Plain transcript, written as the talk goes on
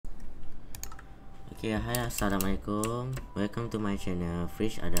Okay, hai, assalamualaikum. Welcome to my channel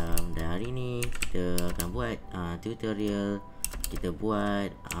Fresh Adam. Dan hari ni kita akan buat tutorial. Kita buat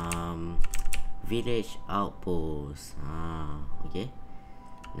village outpost. Okay.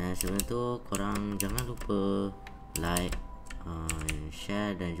 Dan sebelum tu korang jangan lupa like,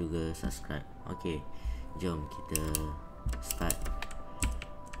 share dan juga subscribe. Okay, jom kita start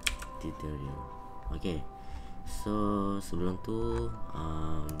tutorial. Okay, so sebelum tu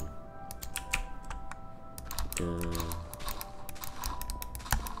kita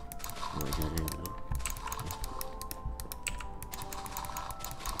buat jalan dulu.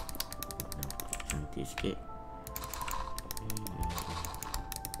 Cantik sikit.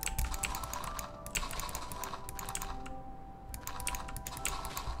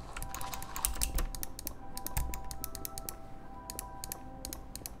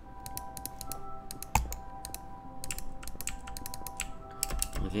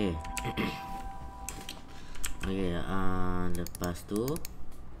 Okay. Okay, lepas tu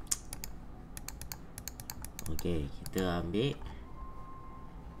okay, kita ambil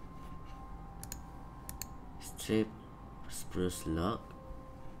strip spruce log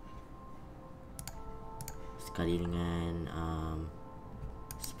sekali dengan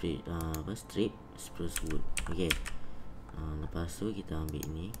strip spruce wood. Okay, lepas tu kita ambil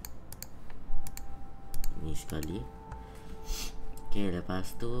ni sekali. Okay,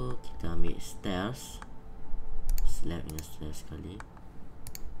 lepas tu kita ambil stairs, slab dengan stairs sekali.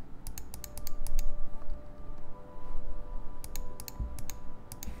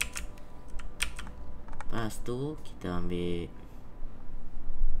 Lepas tu kita ambil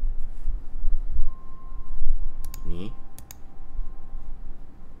ni.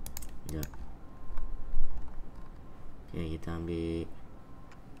 Sekejap. Okay, kita ambil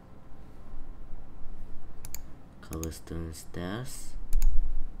cobblestone stairs,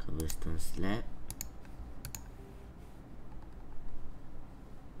 cobblestone slab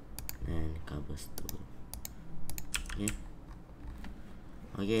dan cobblestone. Okay.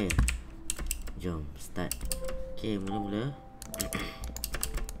 Okay, jom start. Okay, mula-mula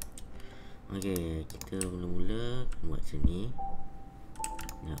okay, kita mula-mula buat macam ni.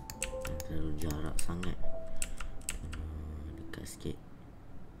 Sekejap, jangan terlalu jarak sangat, dekat sikit.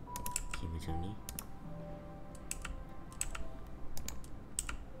 Okay, macam ni.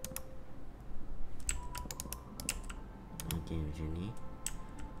 Okay, macam ni.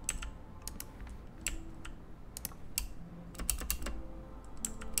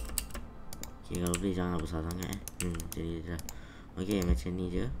 Okay, kalau boleh jangan besar sangat jadi dah. Okay, macam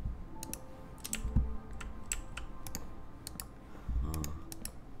ni je.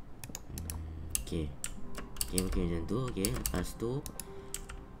 Okay. Okay, mungkin macam tu. Okay, lepas tu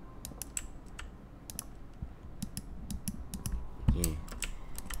okay,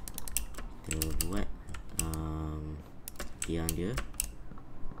 kita buat tiang dia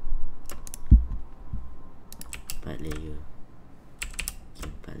 4 layer. Okay,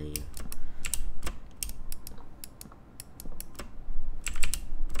 4 layer.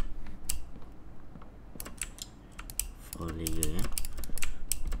 Layer ya.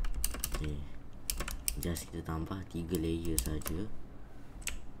 Okay, just kita tambah 3 layer saja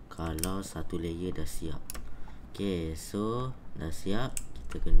kalau 1 layer dah siap. Okay, so dah siap,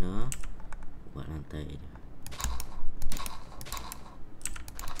 kita kena buat lantai dia.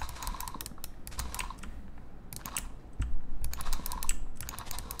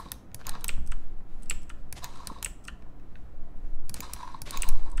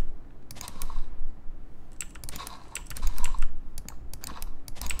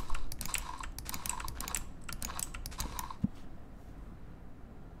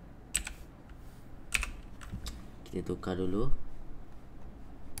 Kita tukar dulu.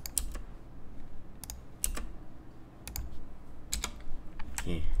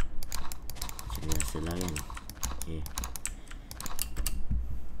 Okay, macam biasa lah kan. Okay,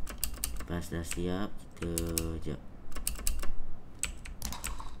 lepas dah siap, kita sekejap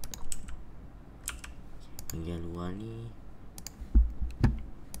bahagian luar ni.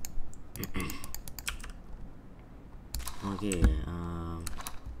 Okay,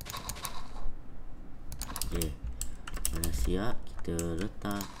 okay, dah siap, kita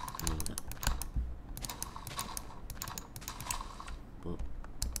letak ni tak.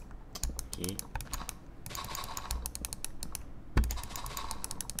 Okay,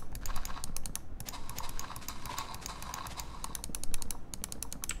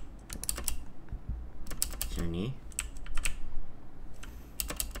 macam ni.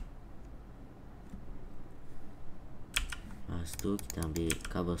 Lepas tu kita ambil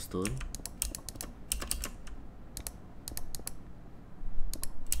cobblestone.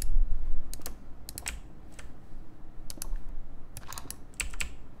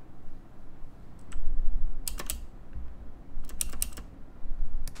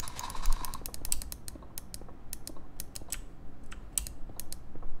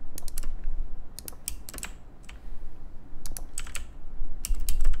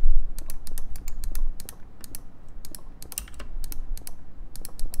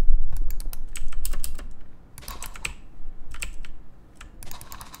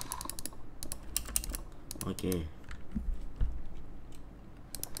 Okey.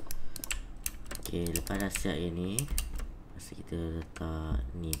 Okey, lepas dah siap yang ni, masa kita letak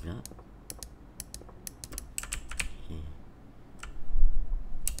ni pula. Okey.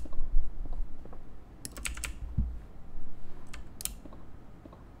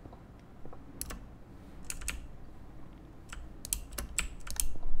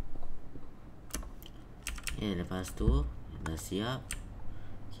 Okay, lepas tu dah siap,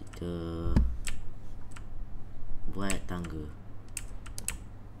 kita buat tangga.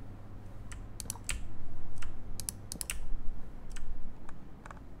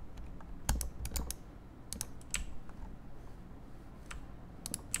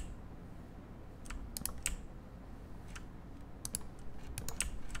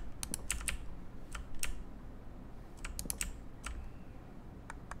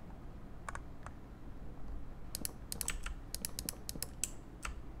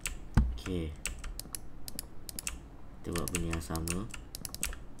 Okay, kita buat benda yang sama.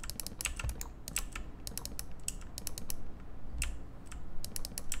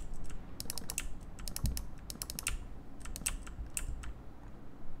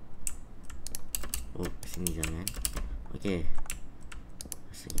 Oh, sini jangan. Okay,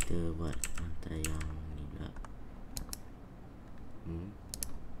 masa kita buat lantai yang ni pula.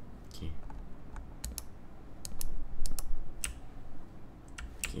 Okay.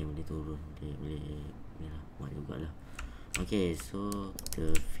 Okay, boleh turun, boleh ni lah, buat jugalah. Okay, so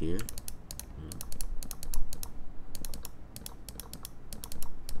kita fill.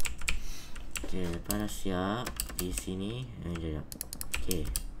 Okay, lepas dah siap di sini, sekejap. Okay,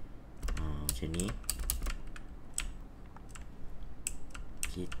 macam ni.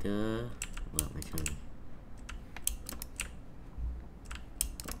 Kita buat macam ni.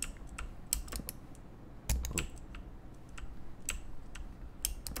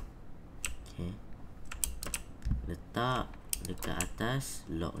 Letak dekat atas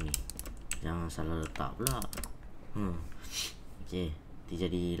lock ni. Jangan salah letak pula. Okay, dia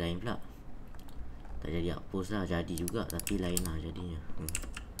jadi lain pula. Tak jadi outpost lah, jadi juga tapi lain lah jadinya.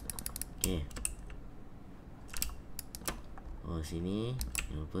 Okay. Oh, sini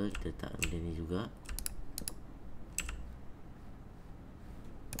jangan lupa kita letak benda ni juga.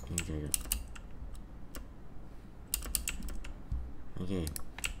 Ini sekejap. Okay,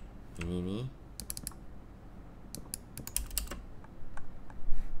 ini ni.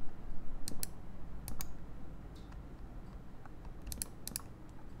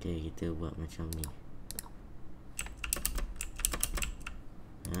 Okay, kita buat macam ni.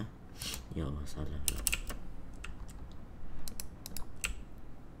 Ya Allah, salah pula.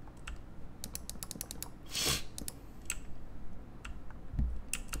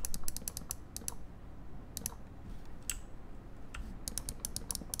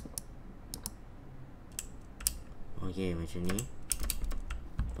 Okay, macam ni.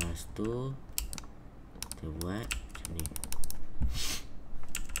 Lepas tu kita buat macam ni.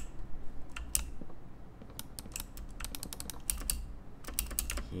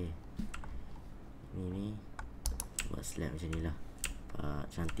 Okay, ini buat slab macam ni lah,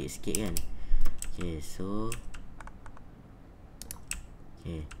 cantik sikit kan. Okay, so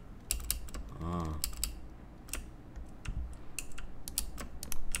okay,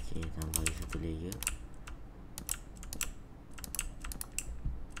 okay, tambah lagi satu layer.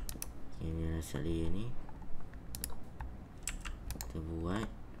 Okay, ni dah siap layer ni. Kita buat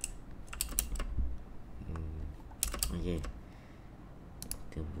okay,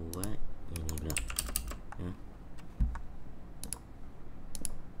 kita buat yang ni pula.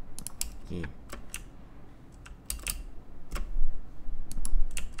 Okay.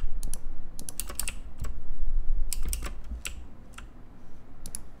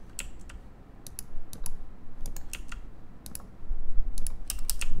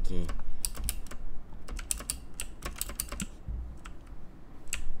 Okay.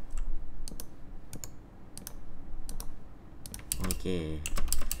 Okay,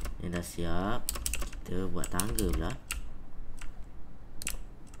 ini dah siap. Kita buat tangga pula.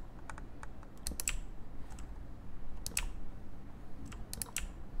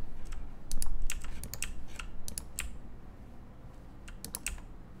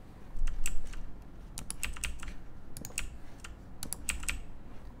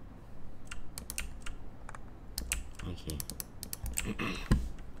 Okay.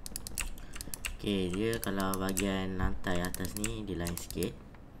 Okay, dia kalau bahagian lantai atas ni dia lain sikit.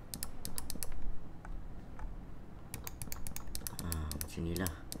 Macam ni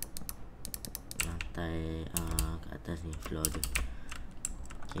lah lantai kat atas ni, floor dia.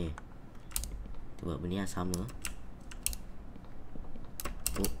 Okay, kita buat benda yang sama.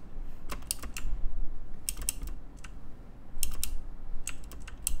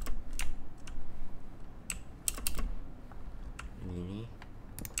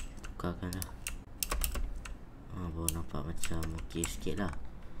 sikit lah,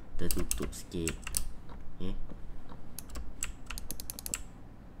 tertutup sikit. Okay.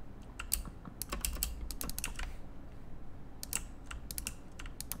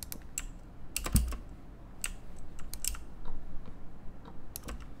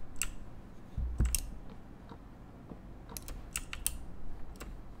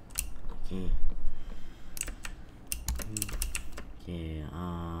 Okay. Okay,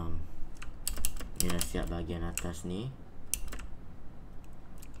 ni dah siap bahagian atas ni.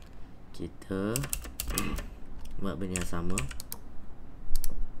 Kita buat benda yang sama.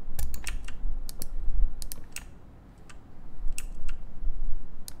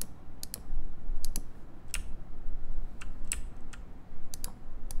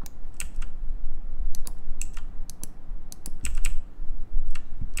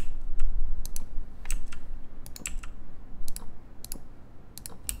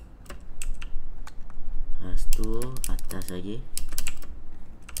 Lepas tu atas lagi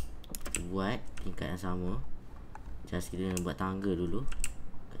buat tingkat yang sama. Just kita buat tangga dulu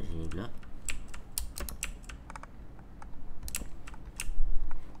kat sini pula.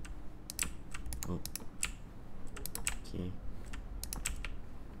 Okay.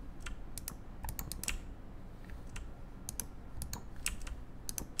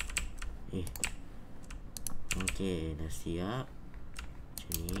 Okay, dah siap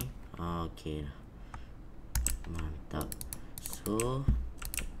macam ni. Okay lah, mantap. So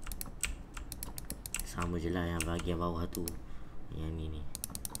sama je lah yang bahagian bawah tu, yang ni ni.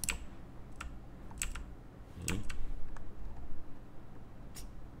 Okay.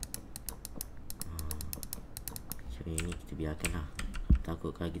 So yang ni kita biarkan lah.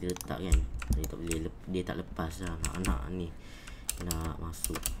 Takut kalau kita letak kan, dia tak boleh, dia tak lepas lah. Nak ni nak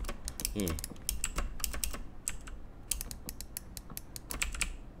masuk. Okay.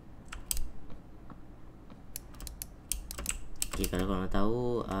 Okay, kalau korang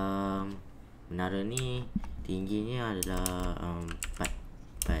tahu, menara ni tingginya adalah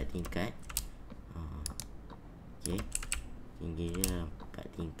 4 tingkat. Okay, tingginya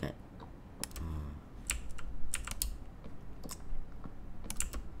 4 tingkat.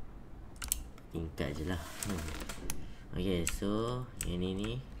 Tingkat je lah. Okay, so yang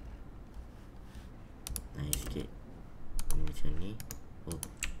ni naik sikit. Ini macam ni.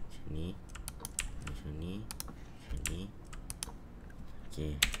 Macam ni. Macam ni. Macam ni.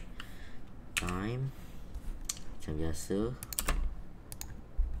 Okay, time macam biasa.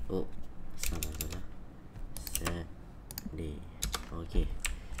 Salah. Set day. Okay.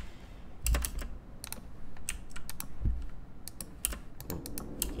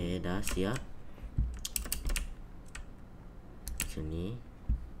 Okay, dah siap. Macam ni,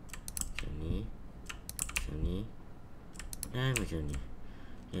 macam ni, macam ni, dan macam ni.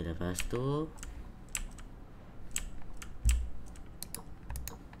 Okay, lepas tu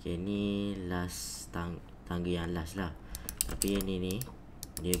okay, ni last tangga yang last lah. Tapi yang ni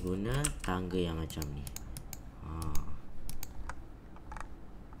dia guna tangga yang macam ni.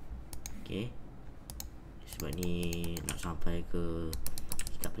 Okay, sebab ni nak sampai ke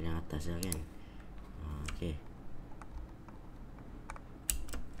tingkat paling atas lah kan. Okay,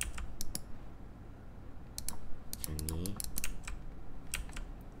 macam ni.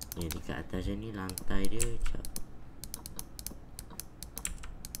 Dekat atas ni lantai dia macam,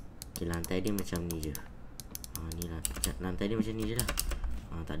 okay, lantai dia macam ni je. Ni lantai dia macam ni je lah.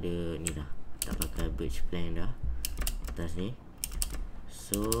 Tak ada ni dah, tak pakai bridge plank dah atas ni.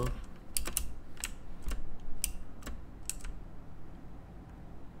 So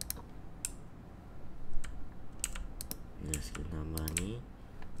just kita tambah ni,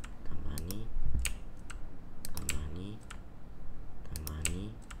 tambah ni, tambah ni, tambah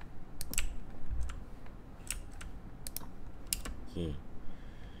ni. Okay.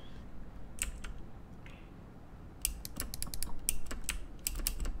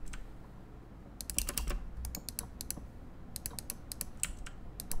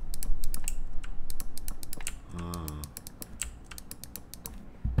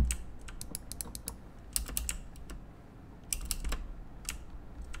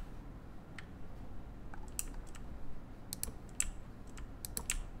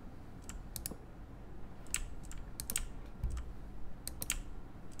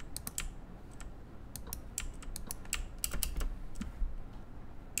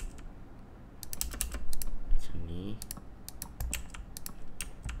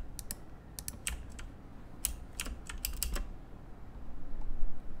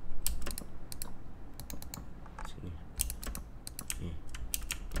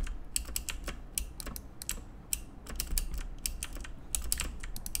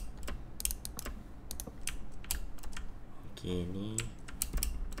 Okay, ni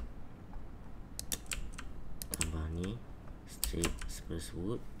spruce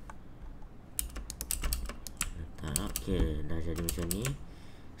wood. Letak. Okay, dah jadi macam ni.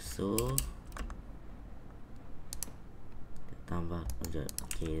 So tambah,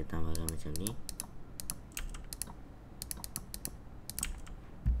 okay, tambahkan macam ni.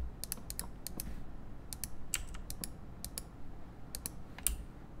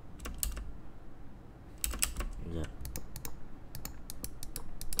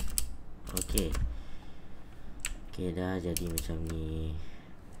 Okay. Okay, dah jadi macam ni.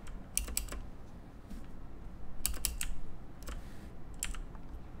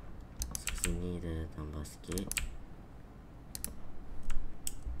 So, sini dah tambah sikit.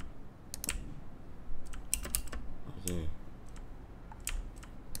 Okay.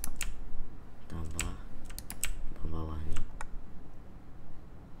 Tambah bawah ni.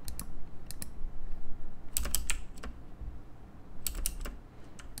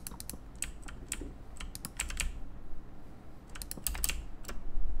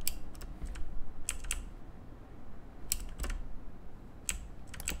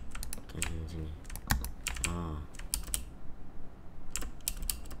 Macam ni.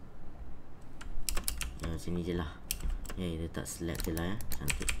 Ya, sini je lah. Okay, letak slab je lah ya.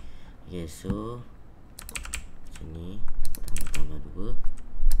 Cantik. Okay, so macam ni. Tambah 2.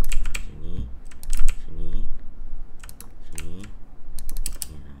 Sini. Sini. Sini.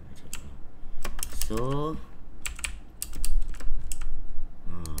 Okay, lah, macam ni. So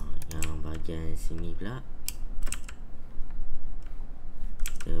yang bahagian sini pula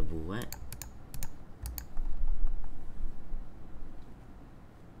kita buat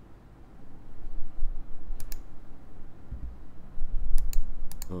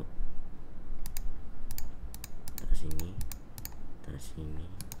tak sini, tak sini.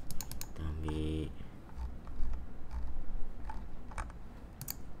 Kita ambil,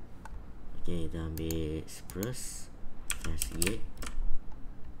 okay, kita ambil spruce fence gate.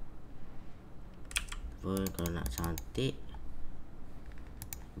 Pun kalau nak cantik,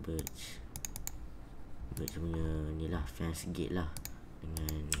 birch punya ni lah, fence gate lah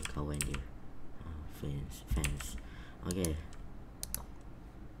dengan kawan dia. Fence. Okay.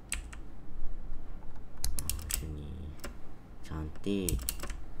 Macam ni. Cantik.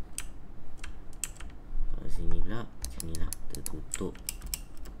 Kat sini pula macam ni lah, tertutup.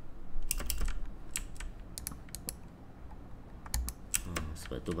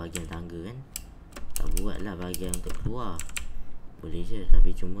 Sebab tu bahagian tangga kan, tak buat lah bahagian untuk keluar. Boleh je,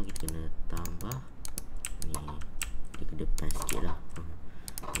 tapi cuma kita kena tambah ni, dia ke depan sikit lah.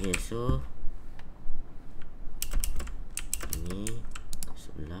 Okay, so ini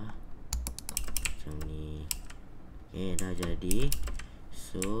sebelah macam ni. Okay, dah jadi.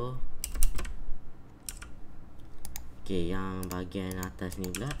 So okay, yang bahagian atas ni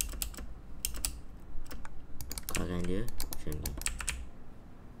pula tukarkan dia macam ni.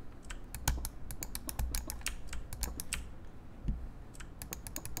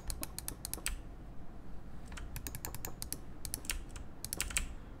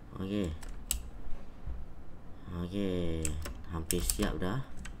 Okay. Okay, hampir siap dah.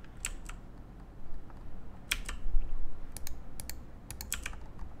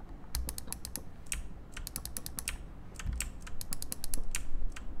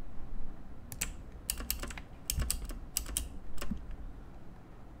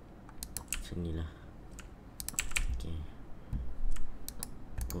 Macam ni lah. Okay.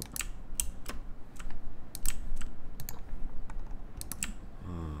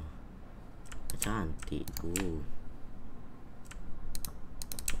 Cantik tu.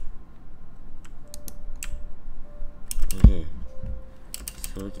 Okay,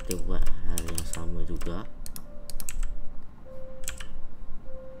 so kita buat hal yang sama juga.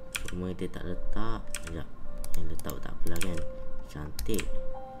 Cuma kita tak letak. Sekejap, yang letak tak apalah kan. Cantik.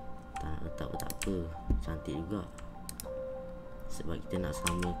 Tak nak letak pun tak apa, cantik juga. Sebab kita nak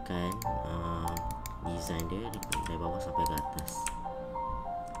samakan design dia dari bawah sampai ke atas.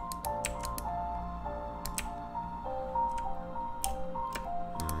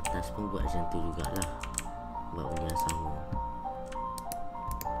 Atas pun buat macam tu jugalah, buat benda yang sama.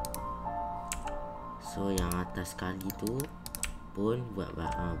 So yang atas sekali tu pun buat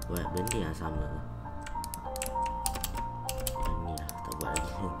benda yang sama. Yang ni lah tak buat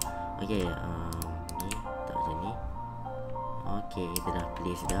lagi. Okay, ni tak macam ni. Okay, kita dah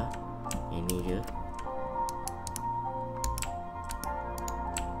place dah. Yang ni je.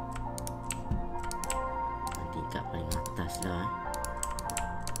 Tingkat paling atas lah.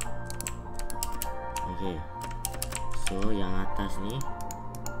 Okay, so yang atas ni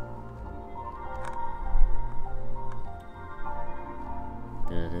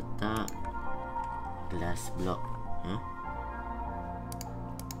kita letak glass block.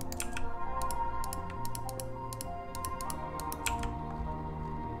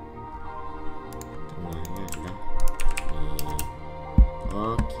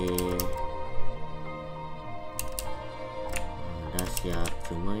 Okey. Dah siap.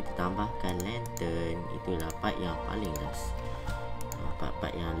 Cuma kita tambahkan lantern. Itulah part yang paling last.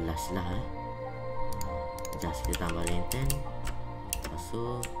 Part yang last lah. Just kita tambah lantern. Lepas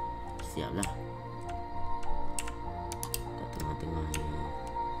tu siap lah. Kat tengah-tengah ni.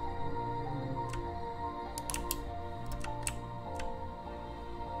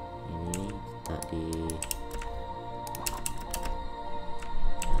 Ini tak di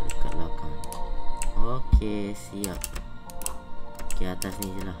dekat belakang. Okey, siap. Okey, atas ni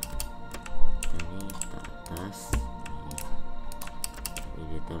je lah. Ni tak atas. Ni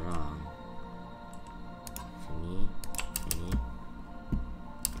dia terang. Sini.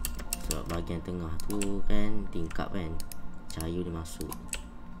 Sebab bahagian tengah tu kan tingkap kan, cahaya dia masuk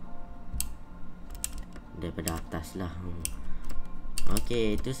daripada atas lah.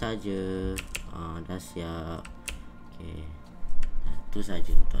 Okey, itu saja. Dah siap. Okey, itu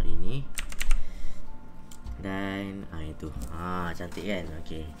saja untuk hari ni. Dan itu cantik kan.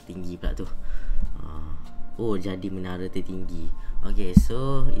 Okey, tinggi pula tu. Oh, jadi menara tertinggi. Okey,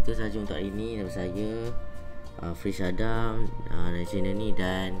 so itu saja untuk hari ni dari saya, Fresh Adam, dari channel ni.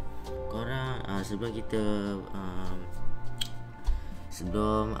 Dan korang sebelum kita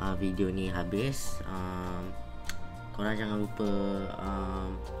sebelum video ni habis, korang jangan lupa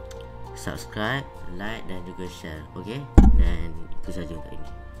subscribe, like dan juga share. Okey, dan itu saja untuk ini.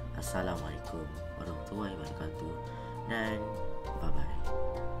 Assalamualaikum warahmatullahi wabarakatuh dan bye bye.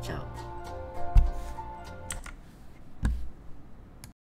 Ciao.